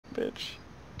bitch.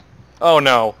 Oh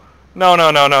no. No,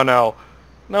 no, no, no, no.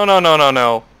 No, no, no, no,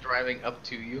 no. Driving up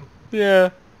to you. Yeah.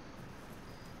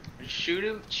 Shoot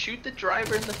him. Shoot the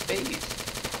driver in the face.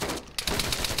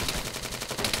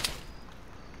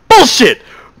 Bullshit!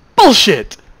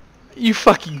 Bullshit! You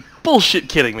fucking bullshit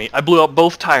kidding me. I blew out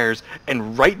both tires,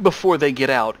 and right before they get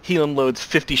out, he unloads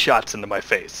 50 shots into my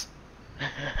face.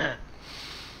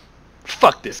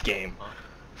 Fuck this game.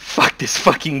 Fuck this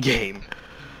fucking game.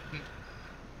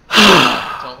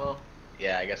 Katomo?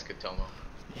 Yeah, I guess Katomo.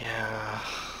 Yeah.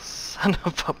 Son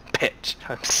of a bitch.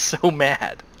 I'm so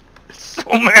mad. So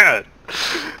mad.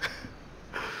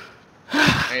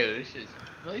 Hey, this is...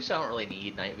 At least I don't really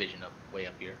need night vision up way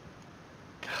up here.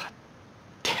 God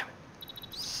damn it.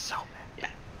 So mad. Yeah,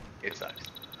 it sucks.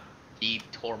 He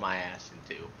tore my ass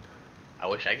in two. I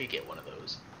wish I could get one of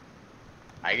those.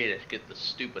 I could just get the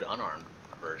stupid unarmed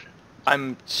version.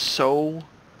 I'm so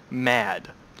mad.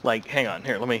 Like, hang on.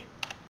 Here, let me...